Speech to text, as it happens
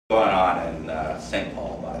going on in St.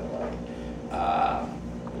 Paul, by the way.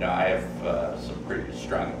 I have some pretty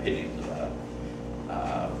strong opinions about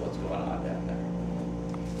what's going on down there.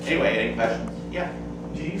 Anyway, any questions? Yeah.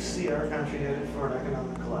 Do you see our country headed for an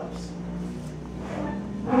economic collapse?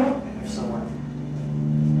 If so,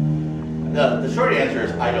 when? The short answer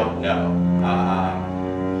is I don't know.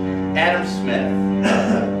 Adam Smith,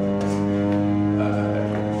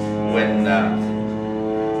 when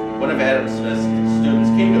one of Adam Smith's students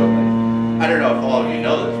came to him, and I don't know if all of you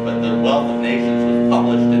know this, but The Wealth of Nations was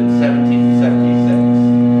published in 1776.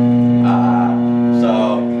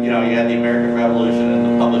 You had the American Revolution and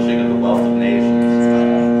the publishing of The Wealth of Nations.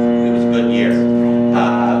 It was a good year.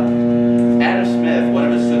 Adam Smith, one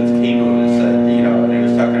of his students came to him and said, and he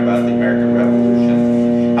was talking about the American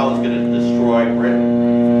Revolution, how it's going to destroy Britain.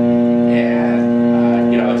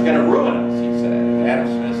 And, it's going to ruin us, he said. And Adam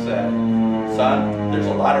Smith said, son, there's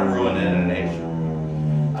a lot of ruin in a nation.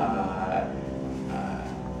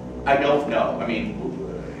 I don't know. I mean,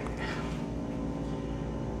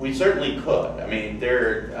 we certainly could. I mean,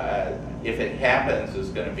 if it happens, it's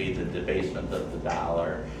going to be the debasement of the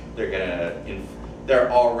dollar.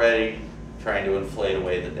 They're already trying to inflate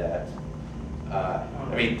away the debt.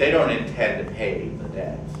 I mean, they don't intend to pay the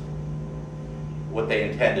debt. What they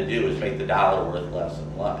intend to do is make the dollar worth less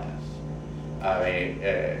and less. I mean,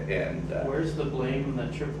 where's the blame in the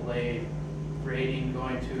AAA rating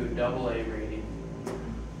going to AA rating?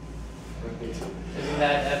 Isn't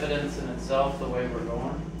that evidence in itself the way we're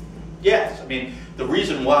going? Yes. I mean, the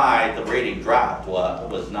reason why the rating dropped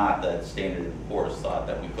was not that Standard & Poor's thought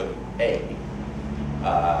that we couldn't pay.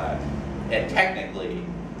 And technically,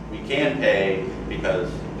 we can pay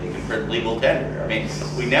because they can print legal tender. I mean,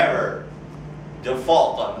 we never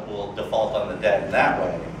default on the debt in that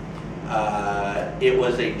way. It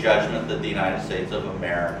was a judgment that the United States of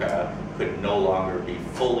America could no longer be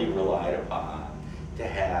fully relied upon to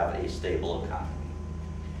have a stable economy.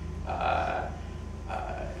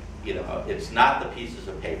 It's not the pieces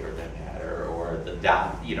of paper that matter, or the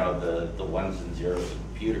the ones and zeros of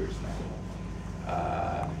computers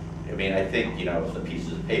now. I mean, I think the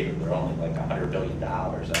pieces of paper, they're only like $100 billion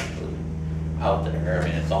actually out there. I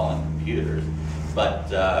mean, it's all in computers, but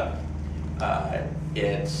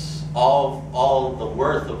it's all the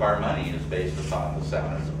worth of our money is based upon the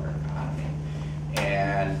soundness of our economy.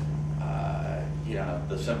 And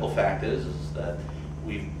the simple fact is that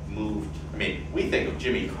we've moved. I mean, we think of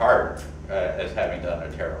Jimmy Carter as having done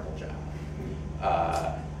a terrible job,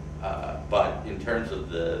 but in terms of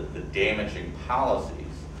the damaging policies,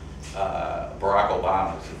 Barack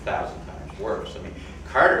Obama is 1,000 times worse. I mean,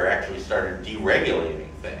 Carter actually started deregulating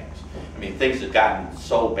things. I mean, things had gotten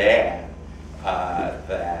so bad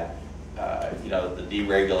that the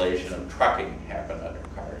deregulation of trucking happened under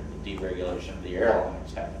Carter. The deregulation of the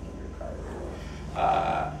airlines happened under Carter.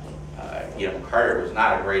 Carter was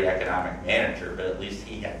not a great economic manager, but at least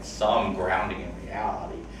he had some grounding in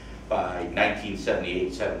reality. By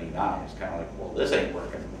 1978-79, it's kind of like, well, this ain't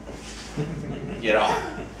working.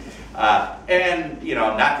 And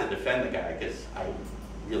not to defend the guy, because I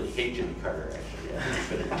really hate Jimmy Carter. Actually, I think he's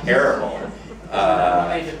been terrible.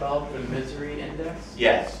 They developed the misery index.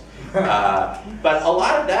 Yes, but a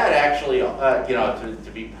lot of that actually,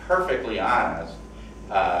 to be perfectly honest,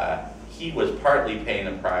 he was partly paying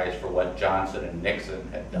the price for what Johnson and Nixon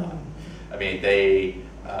had done. I mean, they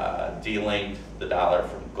delinked the dollar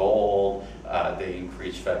from gold. They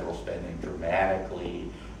increased federal spending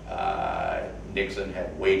dramatically. Nixon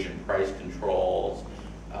had wage and price controls,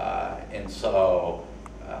 and so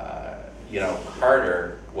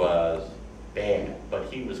Carter was bad,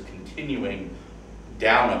 but he was continuing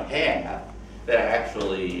down a path that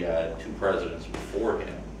actually 2 presidents before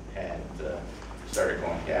him had started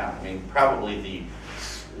going down. I mean, probably the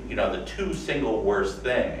 2 single worst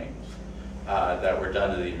things that were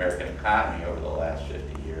done to the American economy over the last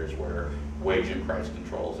 50 years were wage and price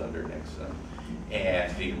controls under Nixon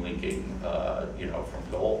and delinking, from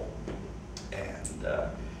gold. And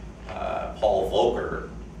Paul Volcker,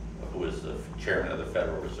 who was the chairman of the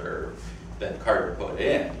Federal Reserve that Carter put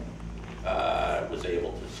in, was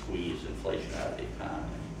able to squeeze inflation out of the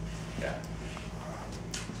economy. Yeah.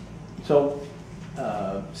 So,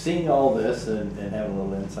 seeing all this and having a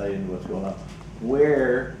little insight into what's going on,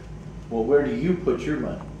 where do you put your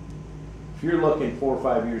money? If you're looking 4 or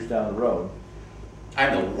 5 years down the road,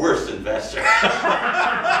 I'm the worst investor. I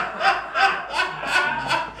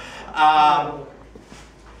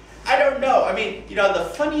don't know. I mean, the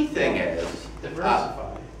funny thing is,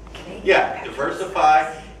 Diversify. Yeah,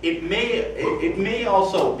 diversify. It may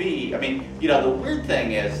also be. I mean, the weird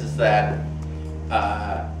thing is that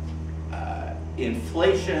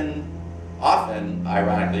inflation often,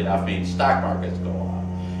 ironically enough, means stock markets go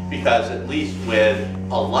up. Because at least with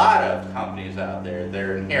a lot of companies out there,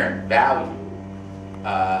 their inherent value,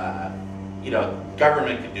 you know,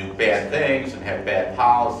 government can do bad things and have bad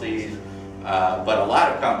policies, but a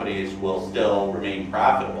lot of companies will still remain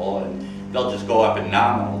profitable and they'll just go up in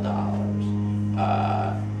nominal dollars.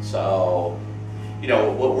 So, you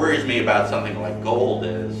know, what worries me about something like gold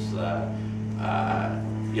is,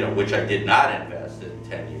 you know, which I did not invest in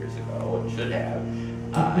 10 years ago and should have,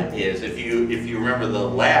 is if you remember the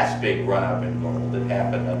last big run-up in gold that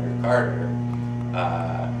happened under Carter,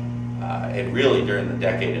 and really during the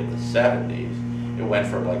decade of the 70s, it went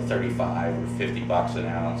from like 35 or 50 bucks an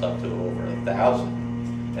ounce up to over 1,000,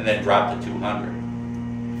 and then dropped to 200.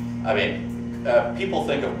 I mean, people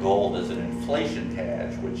think of gold as an inflation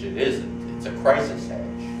hedge, which it isn't. It's a crisis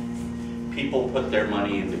hedge. People put their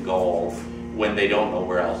money into gold when they don't know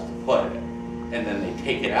where else to put it, and then they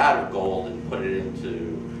take it out of gold and put it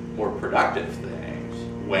into more productive things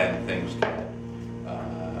when things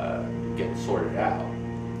get sorted out.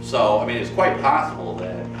 So, I mean, it's quite possible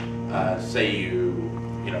that, say you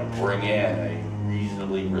know, bring in a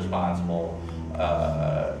reasonably responsible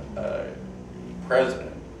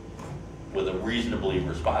president with a reasonably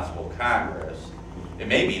responsible Congress, it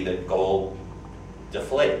may be that gold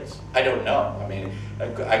deflates. I don't know. I mean,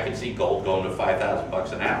 I could see gold going to 5,000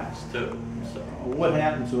 bucks an ounce too. So, What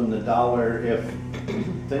happens when the dollar, if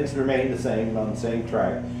things remain the same on the same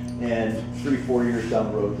track, and 3-4 years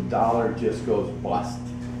down the road, the dollar just goes bust?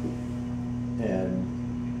 And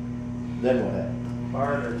then what happens?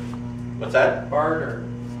 Barter. what's that? Barter.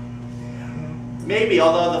 Maybe,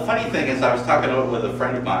 although the funny thing is I was talking with a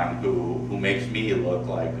friend of mine who makes me look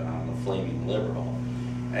like I'm a flaming liberal.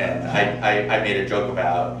 And I made a joke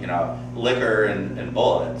about, you know, liquor and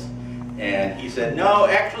bullets. And he said, no,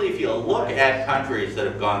 actually, if you look at countries that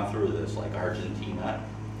have gone through this, like Argentina,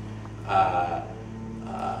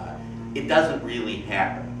 it doesn't really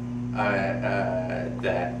happen. I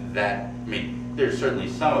mean, there's certainly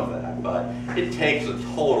some of that, but it takes a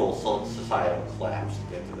total societal collapse to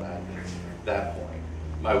get to that point.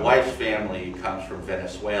 My wife's family comes from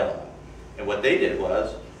Venezuela, and what they did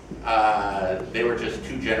was they were just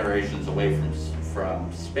 2 generations away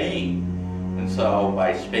from Spain, and so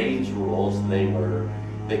by Spain's rules, they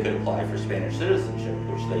could apply for Spanish citizenship,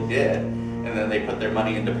 which they did, and then they put their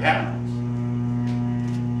money into pounds.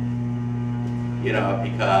 You know,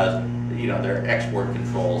 because you know there are export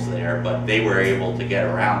controls there, but they were able to get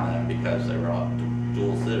around them because they were all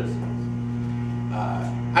dual citizens.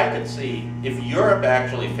 I could see if Europe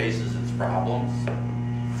actually faces its problems,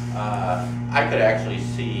 I could actually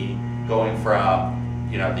see going from,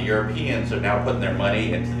 you know, the Europeans are now putting their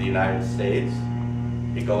money into the United States,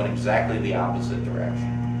 and going exactly the opposite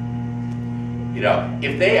direction. You know,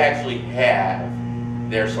 if they actually have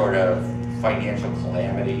their sort of financial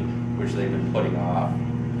calamity, which they've been putting off,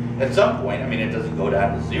 at some point, I mean, it doesn't go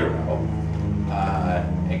down to 0,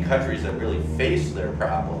 and countries that really face their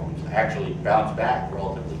problems actually bounce back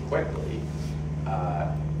relatively quickly,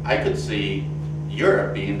 I could see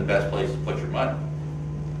Europe being the best place to put your money.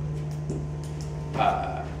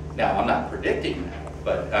 Now, I'm not predicting that,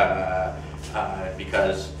 but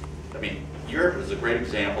because, I mean, Europe is a great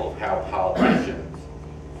example of how politicians,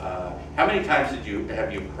 how many times have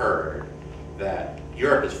you heard that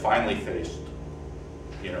Europe has finally faced,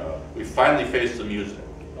 you know, we finally faced the music.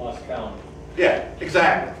 Lost count. Yeah,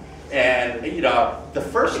 exactly. And, you know, the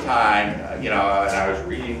first time, you know, and I was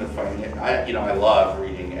reading I love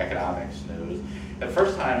reading economics news. The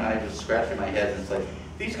first time I was scratching my head and it's like,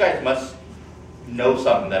 these guys must know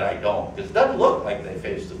something that I don't, because it doesn't look like they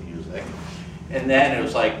faced the music. And then it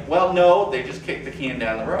was like, well, no, they just kicked the can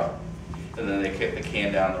down the road. And then they kick the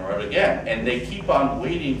can down the road again. And they keep on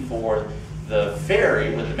waiting for the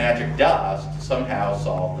fairy with the magic dust to somehow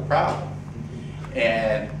solve the problem.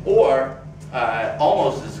 Or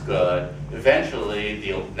almost as good, eventually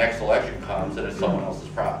the next election comes and it's someone else's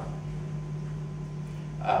problem.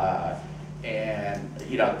 And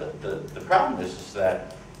you know, the problem is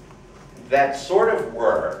that that sort of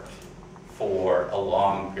worked for a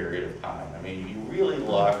long period of time. I mean, you really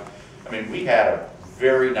look, I mean, we had a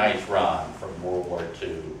very nice run from World War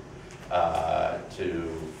II to,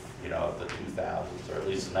 you know, the 2000s, or at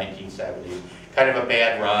least the 1970s. Kind of a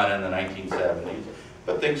bad run in the 1970s,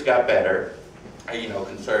 but things got better. You know,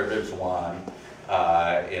 conservatives won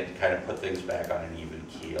and kind of put things back on an even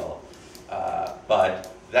keel.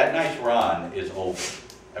 But that nice run is over.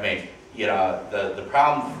 I mean, you know, the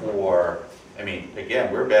problem I mean,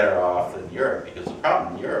 again, we're better off than Europe, because the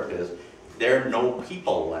problem in Europe is there are no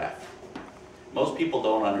people left. Most people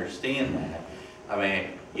don't understand that. I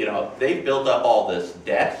mean, you know, they've built up all this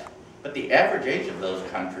debt, but the average age of those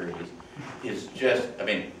countries is just, I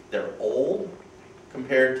mean, they're old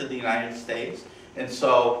compared to the United States. And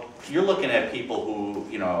so you're looking at people who,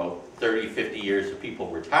 you know, 30, 50 years of people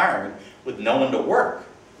retiring with no one to work.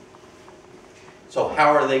 So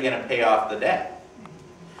how are they going to pay off the debt?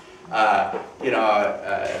 You know,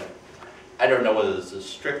 I don't know whether this is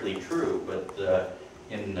strictly true, but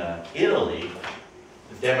in Italy,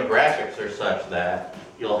 the demographics are such that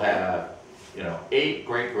you'll have, you know, 8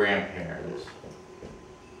 great-grandparents. Is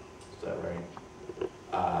that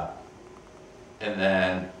right? And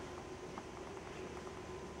then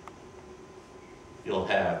you'll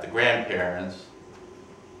have the grandparents,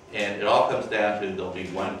 and it all comes down to there'll be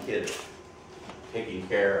one kid taking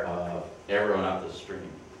care of everyone up the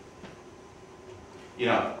stream. You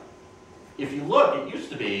know, if you look, it used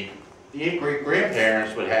to be the 8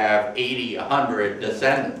 great-grandparents would have 80, 100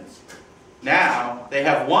 descendants. Now, they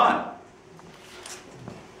have 1.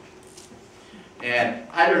 And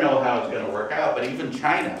I don't know how it's going to work out, but even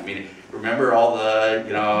China, I mean, remember all the,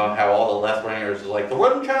 you know, how all the left-wingers are like, the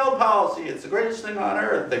one-child policy, it's the greatest thing on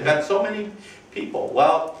earth. They've got so many people.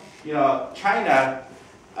 Well, you know, China,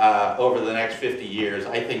 over the next 50 years,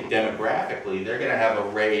 I think demographically, they're going to have a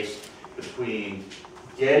race between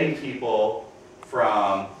getting people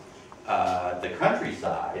from the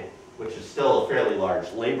countryside, which is still a fairly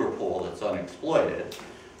large labor pool that's unexploited,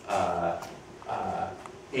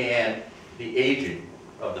 and the aging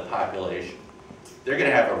of the population. They're going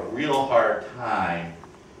to have a real hard time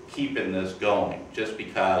keeping this going, just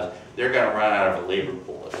because they're going to run out of a labor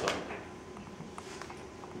pool at some point.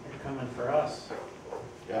 They're coming for us.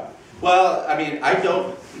 Yeah. Well, I mean,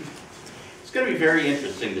 it's going to be very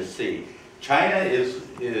interesting to see. China is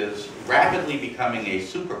rapidly becoming a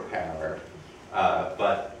superpower,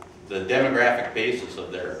 but the demographic basis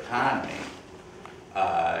of their economy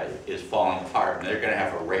is falling apart, and they're going to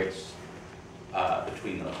have a race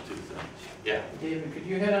between those two things. Yeah. David, could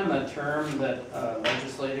you hit on the term that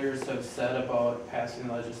legislators have said about passing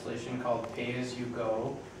legislation called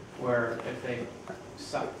pay-as-you-go, where if they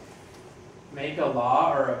make a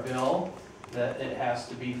law or a bill, that it has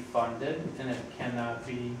to be funded and it cannot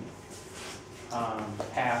be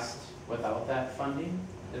passed without that funding?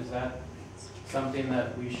 Is that something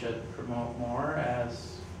that we should promote more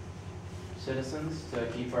as citizens, to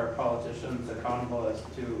keep our politicians accountable as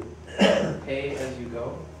to pay as you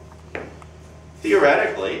go?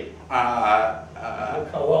 Theoretically, Look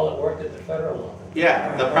how well it worked at the federal level.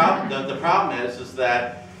 yeah. The problem is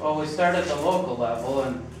that, Well, we start at the local level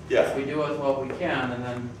and yeah. we do with what we can, and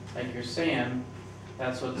then, like you're saying,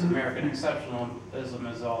 that's what American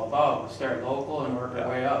exceptionalism is all about. We start local and work our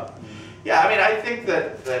way up. Yeah, I mean, I think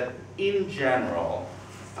that in general,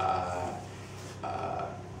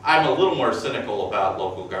 I'm a little more cynical about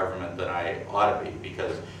local government than I ought to be,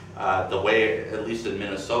 because the way, at least in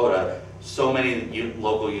Minnesota, so many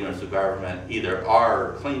local units of government either are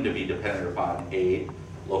or claim to be dependent upon aid,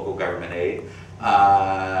 local government aid,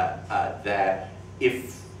 that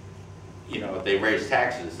if, you know, they raise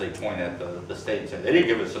taxes, they point at the state and say, they didn't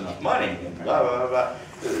give us enough money, and blah, blah, blah, blah.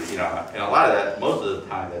 You know, and a lot of that, most of the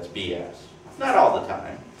time, that's BS. Not all the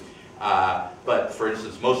time. But for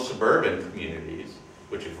instance, most suburban communities,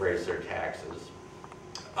 which have raised their taxes,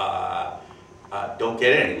 don't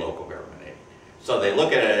get any local government aid. So they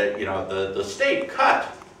look at it, you know, the state cut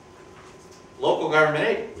local government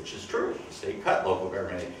aid, which is true. The state cut local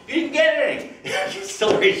government aid. You didn't get any. You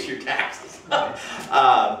still raise your taxes.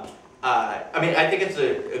 I mean, I think it's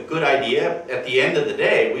a good idea. At the end of the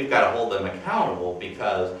day, we've got to hold them accountable,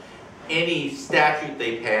 because any statute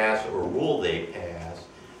they pass or rule they pass,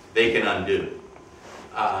 they can undo.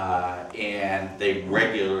 And they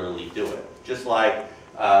regularly do it. Just like,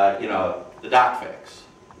 you know, the doc fix.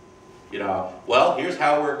 You know, well, here's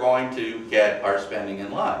how we're going to get our spending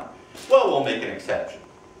in line. Well, we'll make an exception.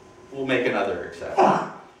 We'll make another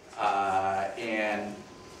exception. And,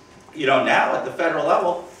 you know, now at the federal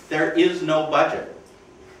level, there is no budget.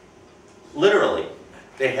 Literally,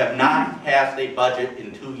 they have not passed a budget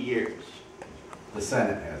in 2 years. The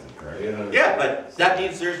Senate hasn't, correct? Yeah, but that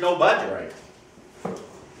means there's no budget. Right.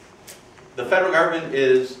 The federal government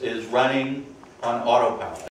is running on autopilot.